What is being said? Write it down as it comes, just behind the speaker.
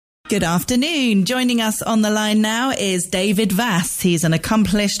Good afternoon. Joining us on the line now is David Vass. He's an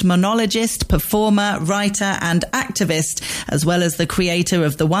accomplished monologist, performer, writer and activist, as well as the creator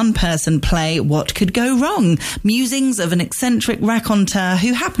of the one-person play What Could Go Wrong? Musings of an eccentric raconteur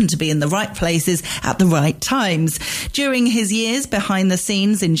who happened to be in the right places at the right times. During his years behind the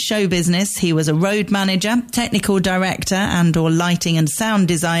scenes in show business, he was a road manager, technical director and/or lighting and sound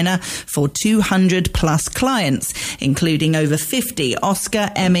designer for 200 plus clients, including over 50 Oscar,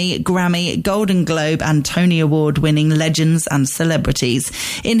 Emmy, Grammy, Golden Globe and Tony Award winning legends and celebrities.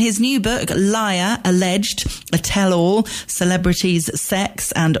 In his new book, Liar, Alleged, A Tell-All, Celebrities,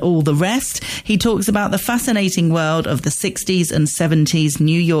 Sex and All the Rest, he talks about the fascinating world of the 60s and 70s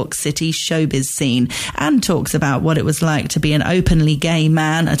New York City showbiz scene and talks about what it was like to be an openly gay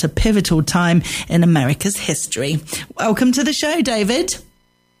man at a pivotal time in America's history. Welcome to the show, David.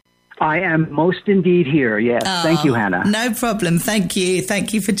 I am most indeed here, yes. Thank you, Hannah. No problem. Thank you.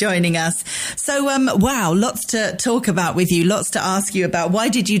 Thank you for joining us. So, wow, lots to talk about with you, lots to ask you about. Why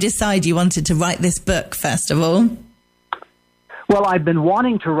did you decide you wanted to write this book, first of all? Well, I've been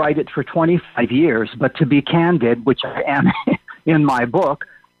wanting to write it for 25 years, but to be candid, which I am in my book,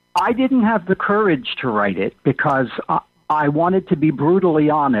 I didn't have the courage to write it because I wanted to be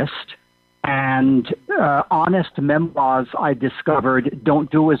brutally honest. And honest memoirs, I discovered,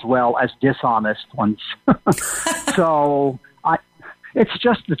 don't do as well as dishonest ones. So it's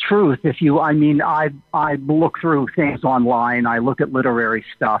just the truth. I look through things online. I look at literary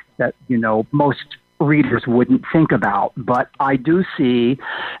stuff that, most readers wouldn't think about. But I do see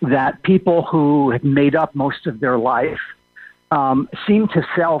that people who have made up most of their life seem to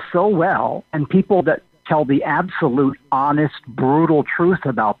sell so well, and people that tell the absolute, honest, brutal truth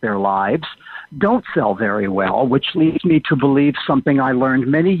about their lives don't sell very well, which leads me to believe something I learned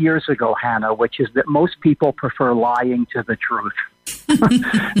many years ago, Hannah, which is that most people prefer lying to the truth.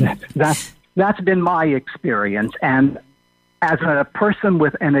 That's been my experience. And as a person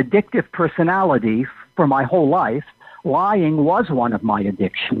with an addictive personality for my whole life, lying was one of my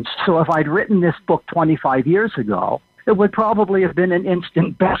addictions. So if I'd written this book 25 years ago, it would probably have been an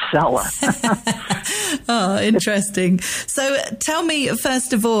instant bestseller. Oh, interesting. So tell me,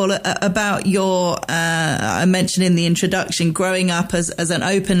 first of all, about your, I mentioned in the introduction, growing up as an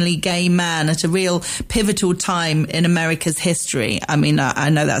openly gay man at a real pivotal time in America's history. I mean, I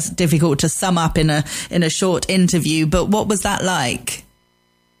know that's difficult to sum up in a short interview, but what was that like?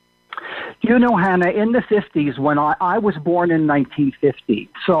 Hannah, in the 50s, when I was born in 1950,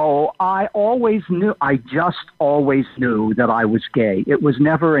 so I just always knew that I was gay. It was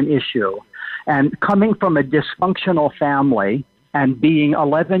never an issue. And coming from a dysfunctional family and being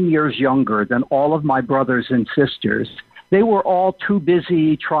 11 years younger than all of my brothers and sisters, they were all too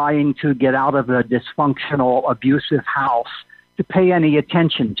busy trying to get out of a dysfunctional, abusive house to pay any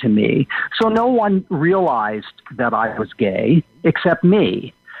attention to me. So no one realized that I was gay except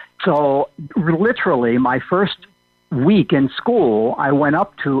me. So literally my first week in school, I went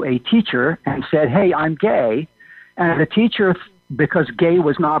up to a teacher and said, "Hey, I'm gay." And the teacher, because gay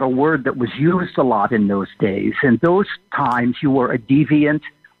was not a word that was used a lot in those days, in those times you were a deviant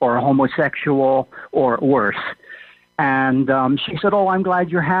or a homosexual or worse. And she said, "Oh, I'm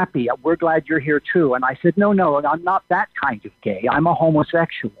glad you're happy. We're glad you're here too." And I said, No, I'm not that kind of gay. I'm a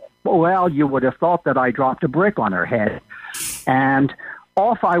homosexual." Well, you would have thought that I dropped a brick on her head. And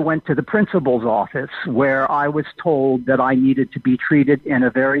off I went to the principal's office, where I was told that I needed to be treated in a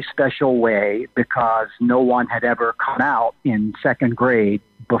very special way because no one had ever come out in second grade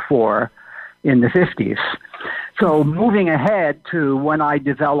before in the 50s. So moving ahead to when I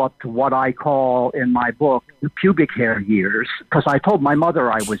developed what I call in my book the pubic hair years, because I told my mother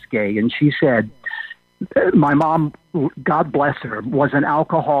I was gay, and she said, my mom, God bless her, was an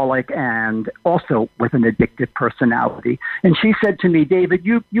alcoholic and also with an addictive personality. And she said to me, "David,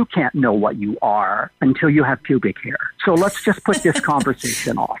 you can't know what you are until you have pubic hair. So let's just put this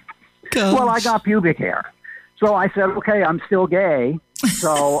conversation off." Gosh. Well, I got pubic hair. So I said, "Okay, I'm still gay."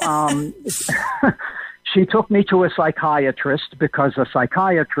 So she took me to a psychiatrist because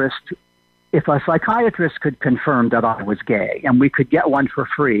if a psychiatrist could confirm that I was gay, and we could get one for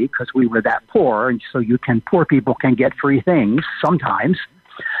free because we were that poor, and so poor people can get free things sometimes.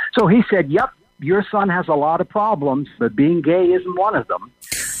 So he said, "Yep, your son has a lot of problems, but being gay isn't one of them."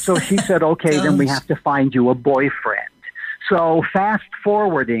 So she said, "Okay, then we have to find you a boyfriend." So fast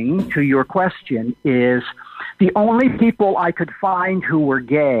forwarding to your question is the only people I could find who were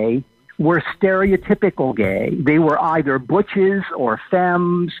gay were stereotypical gay. They were either butches or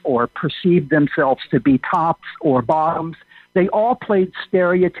femmes or perceived themselves to be tops or bottoms. They all played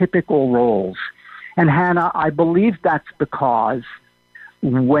stereotypical roles. And Hannah, I believe that's because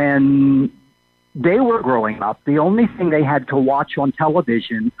when they were growing up, the only thing they had to watch on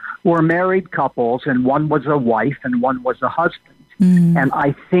television were married couples, and one was a wife and one was a husband. And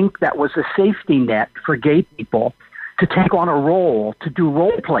I think that was a safety net for gay people to take on a role, to do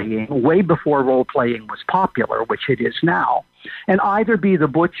role-playing way before role-playing was popular, which it is now, and either be the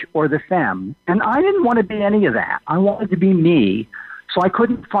butch or the femme. And I didn't want to be any of that. I wanted to be me. So I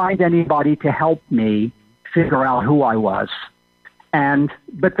couldn't find anybody to help me figure out who I was.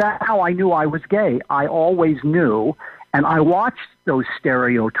 But that's how I knew I was gay. I always knew, and I watched those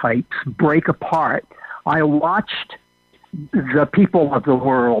stereotypes break apart. I watched the people of the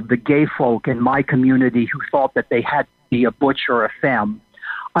world, the gay folk in my community who thought that they had to be a butch or a femme.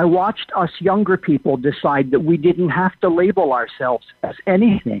 I watched us younger people decide that we didn't have to label ourselves as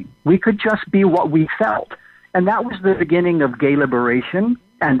anything. We could just be what we felt. And that was the beginning of gay liberation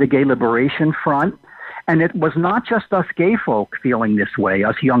and the Gay Liberation Front. And it was not just us gay folk feeling this way,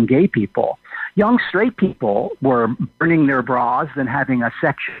 us young gay people. Young straight people were burning their bras and having a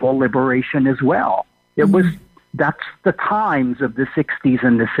sexual liberation as well. That's the times of the 60s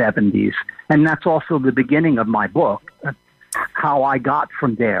and the 70s. And that's also the beginning of my book, how I got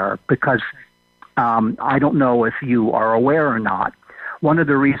from there, because I don't know if you are aware or not. One of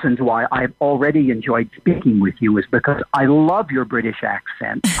the reasons why I've already enjoyed speaking with you is because I love your British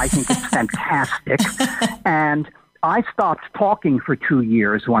accent. I think it's fantastic. And I stopped talking for 2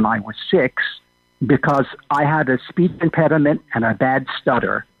 years when I was 6 because I had a speech impediment and a bad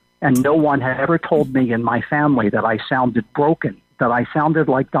stutter. And no one had ever told me in my family that I sounded broken, that I sounded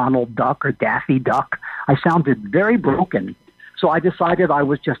like Donald Duck or Daffy Duck. I sounded very broken. So I decided I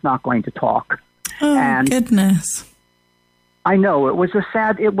was just not going to talk. Oh, goodness. I know it was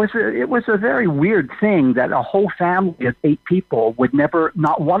a very weird thing that a whole family of 8 people would never,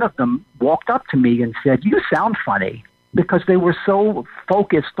 not one of them walked up to me and said, "You sound funny," because they were so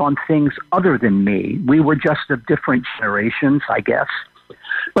focused on things other than me. We were just of different generations, I guess.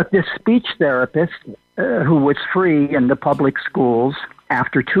 But this speech therapist, who was free in the public schools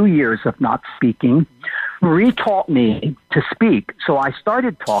after 2 years of not speaking, retaught me to speak. So I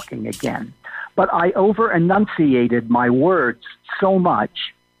started talking again. But I over-enunciated my words so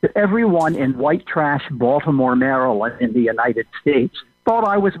much that everyone in white trash Baltimore, Maryland, in the United States thought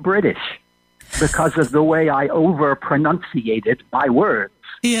I was British because of the way I over-pronunciated my words.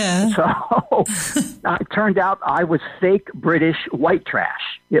 Yeah. So it turned out I was fake British white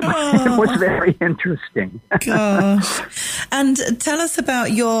trash. It was very interesting. Gosh. And tell us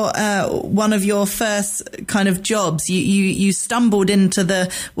about your one of your first kind of jobs. You stumbled into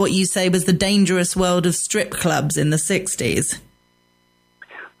what you say was the dangerous world of strip clubs in the 60s.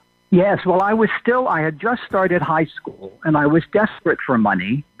 Yes, well, I had just started high school, and I was desperate for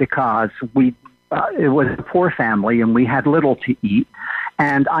money because it was a poor family and we had little to eat.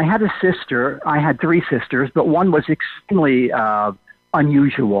 And I had a sister. I had 3 sisters, but one was extremely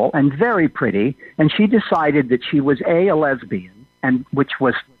unusual and very pretty. And she decided that she was A, lesbian, and which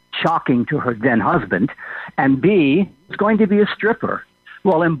was shocking to her then husband, and B, was going to be a stripper.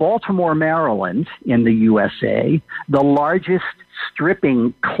 Well, in Baltimore, Maryland, in the USA, the largest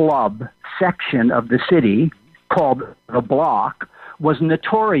stripping club section of the city, called The Block, was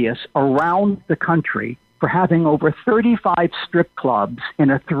notorious around the country for having over 35 strip clubs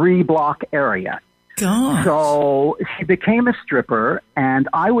in a 3-block area. Gosh. So she became a stripper, and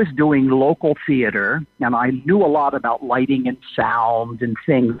I was doing local theater, and I knew a lot about lighting and sound and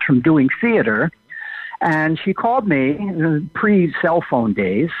things from doing theater. And she called me, pre-cell phone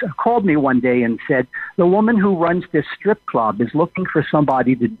days, called me one day and said, "The woman who runs this strip club is looking for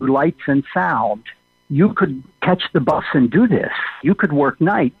somebody to do lights and sound. You could catch the bus and do this. You could work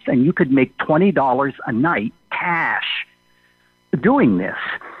nights, and you could make $20 a night cash doing this."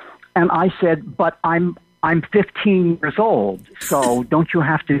 And I said, "But I'm 15 years old, so don't you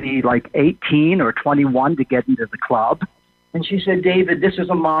have to be like 18 or 21 to get into the club?" And she said, "David, this is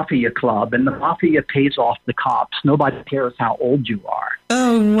a mafia club, and the mafia pays off the cops. Nobody cares how old you are."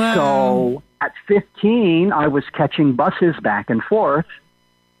 Oh, wow. So at 15, I was catching buses back and forth,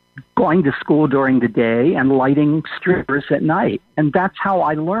 going to school during the day and lighting strippers at night. And that's how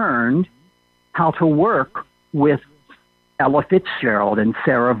I learned how to work with Ella Fitzgerald and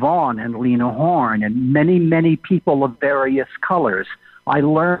Sarah Vaughan and Lena Horne and many, many people of various colors. I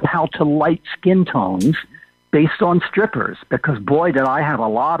learned how to light skin tones based on strippers, because boy, did I have a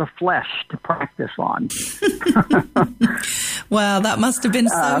lot of flesh to practice on. Wow, that must have been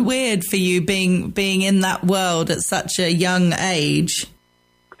so weird for you being in that world at such a young age.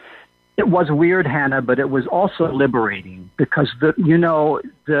 It was weird, Hannah, but it was also liberating, because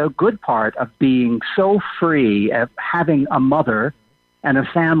the good part of being so free, of having a mother and a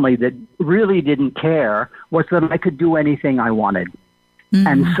family that really didn't care was that I could do anything I wanted. Mm-hmm.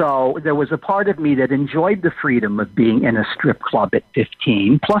 And so there was a part of me that enjoyed the freedom of being in a strip club at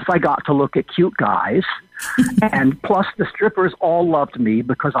 15. Plus, I got to look at cute guys. And plus, the strippers all loved me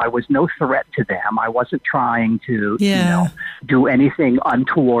because I was no threat to them. I wasn't trying to, do anything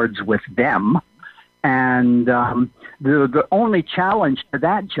untowards with them. And the only challenge to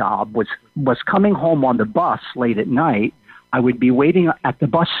that job was coming home on the bus late at night. I would be waiting at the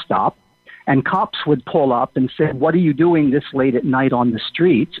bus stop, and cops would pull up and say, "What are you doing this late at night on the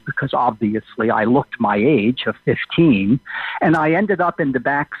streets?" Because obviously I looked my age of 15. And I ended up in the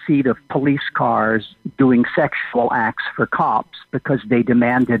back seat of police cars doing sexual acts for cops because they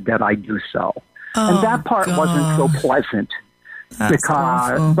demanded that I do so. And that part wasn't so pleasant.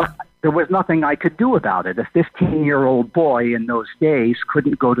 But there was nothing I could do about it. A 15-year-old boy in those days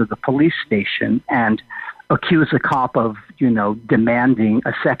couldn't go to the police station and accuse a cop of, demanding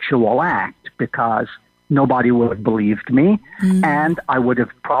a sexual act because nobody would have believed me. Mm. And I would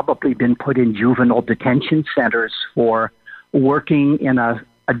have probably been put in juvenile detention centers for working in a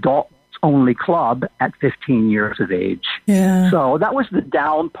adults-only club at 15 years of age. Yeah. So that was the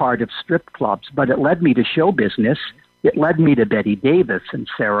down part of strip clubs, but it led me to show business. It led me to Betty Davis and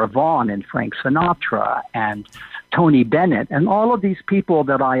Sarah Vaughan and Frank Sinatra and Tony Bennett and all of these people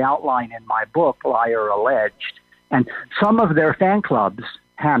that I outline in my book, Liar Alleged. And some of their fan clubs,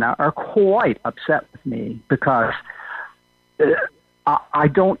 Hannah, are quite upset with me because I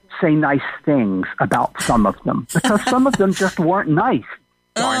don't say nice things about some of them because some of them just weren't nice.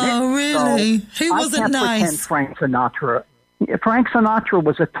 Oh, really? So who wasn't nice? Frank Sinatra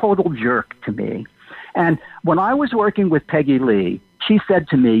was a total jerk to me. And when I was working with Peggy Lee, she said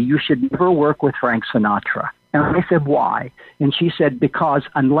to me, "You should never work with Frank Sinatra." And I said, "Why?" And she said, "Because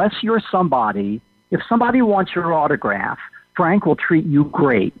unless you're somebody, if somebody wants your autograph, Frank will treat you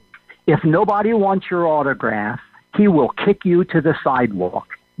great. If nobody wants your autograph, he will kick you to the sidewalk.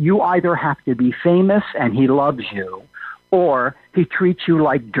 You either have to be famous and he loves you, or he treats you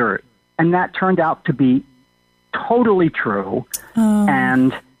like dirt." And that turned out to be totally true.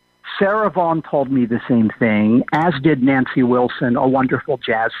 And Sarah Vaughan told me the same thing, as did Nancy Wilson, a wonderful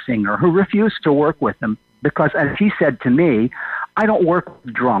jazz singer, who refused to work with him because, as she said to me, "I don't work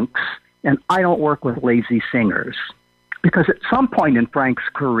with drunks and I don't work with lazy singers." Because at some point in Frank's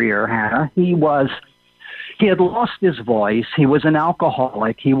career, Hannah, he had lost his voice. He was an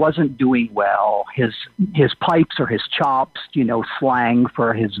alcoholic. He wasn't doing well. His pipes or his chops, slang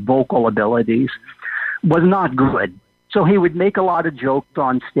for his vocal abilities, was not good. So he would make a lot of jokes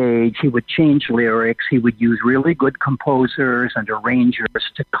on stage. He would change lyrics. He would use really good composers and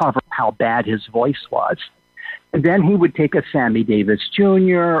arrangers to cover how bad his voice was. And then he would take a Sammy Davis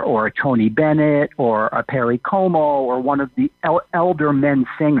Jr. or a Tony Bennett or a Perry Como or one of the elder men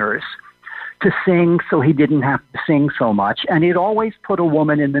singers to sing so he didn't have to sing so much. And he'd always put a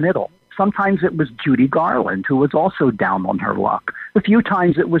woman in the middle. Sometimes it was Judy Garland, who was also down on her luck. A few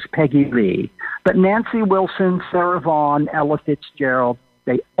times it was Peggy Lee. But Nancy Wilson, Sarah Vaughan, Ella Fitzgerald,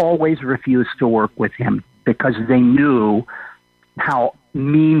 they always refused to work with him because they knew how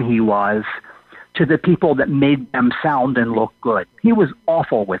mean he was to the people that made them sound and look good. He was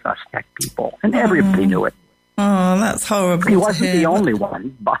awful with us tech people, and everybody knew it. Oh, that's horrible. He wasn't the only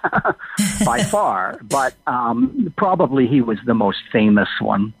one by far, but probably he was the most famous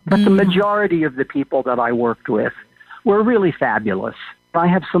one. But the majority of the people that I worked with were really fabulous. I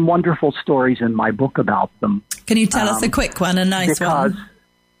have some wonderful stories in my book about them. Can you tell us a quick one, a nice one?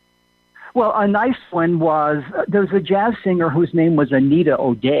 Well, a nice one was, there was a jazz singer whose name was Anita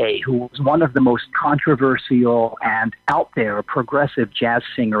O'Day, who was one of the most controversial and out there progressive jazz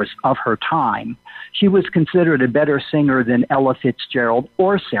singers of her time. She was considered a better singer than Ella Fitzgerald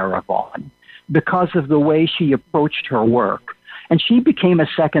or Sarah Vaughan because of the way she approached her work. And she became a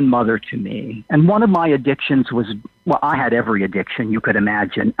second mother to me. And one of my addictions was, well, I had every addiction you could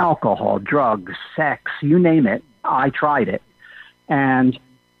imagine: alcohol, drugs, sex, you name it. I tried it. And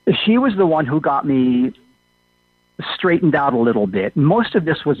she was the one who got me straightened out a little bit. Most of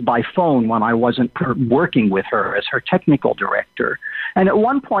this was by phone when I wasn't working with her as her technical director. And at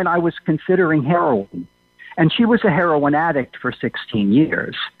one point I was considering heroin. And she was a heroin addict for 16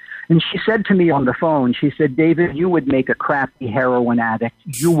 years. And she said to me on the phone, she said, "David, you would make a crappy heroin addict.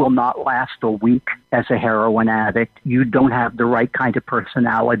 You will not last a week as a heroin addict. You don't have the right kind of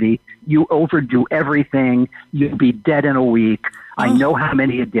personality. You overdo everything. You'd be dead in a week. I know how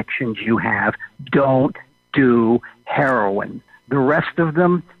many addictions you have. Don't do heroin. The rest of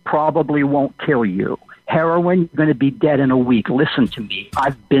them probably won't kill you. Heroin, you're going to be dead in a week. Listen to me.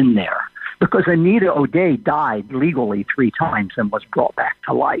 I've been there." because Anita O'Day died legally 3 times and was brought back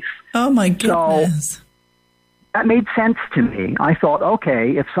to life. Oh, my goodness. So that made sense to me. I thought,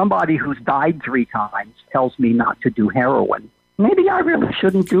 okay, if somebody who's died 3 times tells me not to do heroin, maybe I really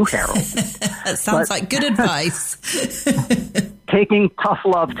shouldn't do heroin. That sounds like good advice. Taking tough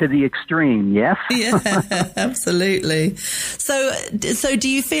love to the extreme, yes? Yeah, absolutely. So do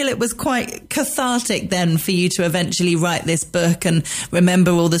you feel it was quite cathartic then for you to eventually write this book and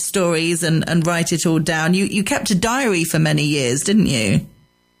remember all the stories and write it all down? You kept a diary for many years, didn't you?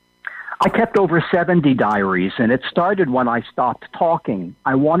 I kept over 70 diaries, and it started when I stopped talking.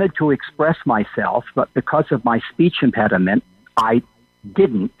 I wanted to express myself, but because of my speech impediment, I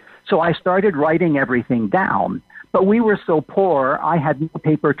didn't. So I started writing everything down. But we were so poor, I had no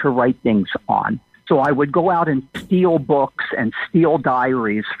paper to write things on. So I would go out and steal books and steal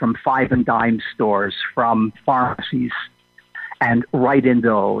diaries from 5 and dime stores, from pharmacies, and write in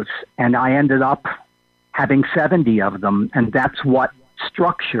those. And I ended up having 70 of them, and that's what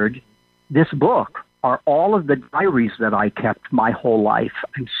structured this book, are all of the diaries that I kept my whole life.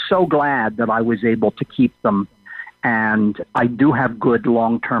 I'm so glad that I was able to keep them, and I do have good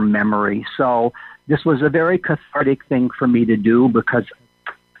long-term memory. So this was a very cathartic thing for me to do because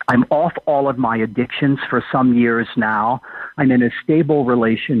I'm off all of my addictions for some years now. I'm in a stable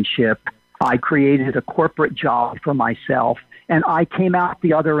relationship. I created a corporate job for myself, and I came out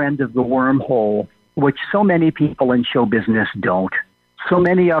the other end of the wormhole, which so many people in show business don't. So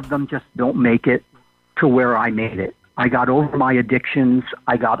many of them just don't make it to where I made it. I got over my addictions.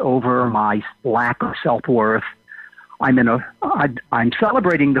 I got over my lack of self-worth. I'm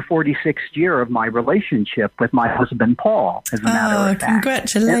celebrating the 46th year of my relationship with my husband, Paul, as a matter of fact.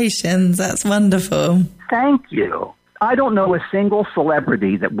 Congratulations. That's wonderful. Thank you. I don't know a single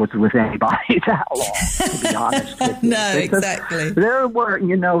celebrity that was with anybody that long, to be honest with you. No, exactly. There were,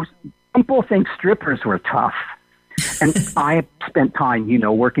 people think strippers were tough. And I spent time,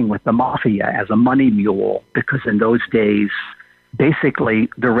 working with the mafia as a money mule, because in those days, basically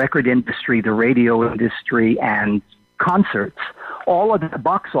the record industry, the radio industry, and concerts, all of the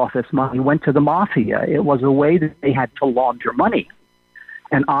box office money went to the mafia. It was a way that they had to launder money.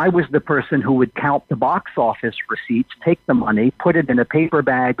 And I was the person who would count the box office receipts, take the money, put it in a paper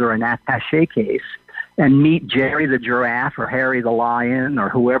bag or an attaché case, and meet Jerry the Giraffe or Harry the Lion or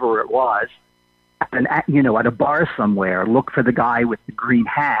whoever it was, at a bar somewhere, look for the guy with the green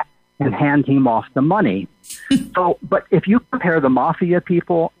hat and hand him off the money. But if you compare the mafia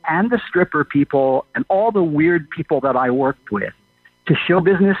people and the stripper people and all the weird people that I worked with to show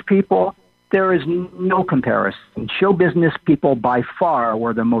business people, there is no comparison. Show business people by far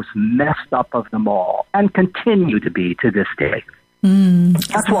were the most messed up of them all and continue to be to this day.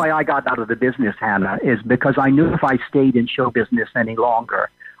 That's why I got out of the business, Hannah, is because I knew if I stayed in show business any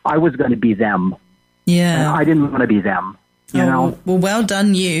longer, I was going to be them. Yeah. And I didn't want to be them. You know? Well, well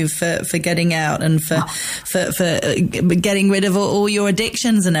done you for getting out and for getting rid of all your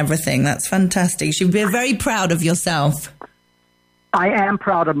addictions and everything. That's fantastic. You should be very proud of yourself. I am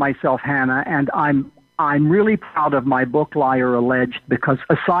proud of myself, Hannah, and I'm really proud of my book, Liar Alleged, because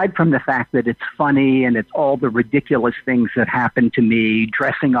aside from the fact that it's funny and it's all the ridiculous things that happened to me,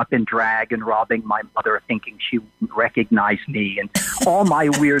 dressing up in drag and robbing my mother thinking she wouldn't recognize me, and all my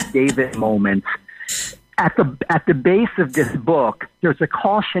weird David moments, at the base of this book, there's a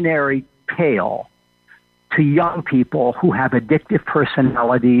cautionary tale to young people who have addictive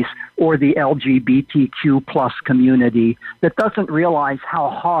personalities or the LGBTQ plus community that doesn't realize how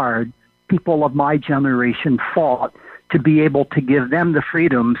hard people of my generation fought to be able to give them the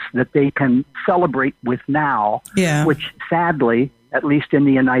freedoms that they can celebrate with now, which sadly, at least in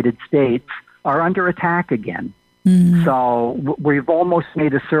the United States, are under attack again. So we've almost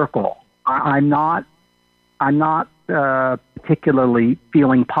made a circle. I'm not particularly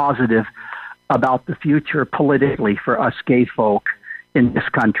feeling positive about the future politically for us gay folk in this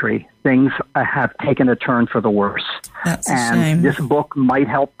country. Things have taken a turn for the worse. That's a shame. This book might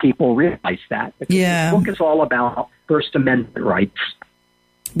help people realize that. This book is all about First Amendment rights.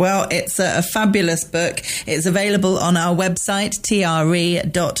 Well, it's a fabulous book. It's available on our website,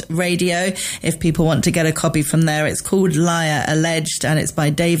 TRE.radio. If people want to get a copy from there, it's called Liar Alleged, and it's by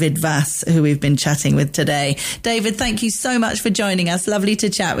David Vass, who we've been chatting with today. David, thank you so much for joining us. Lovely to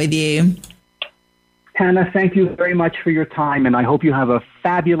chat with you. Hannah, thank you very much for your time, and I hope you have a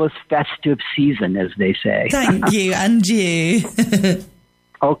fabulous festive season, as they say. Thank you, and you.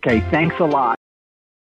 Okay, thanks a lot.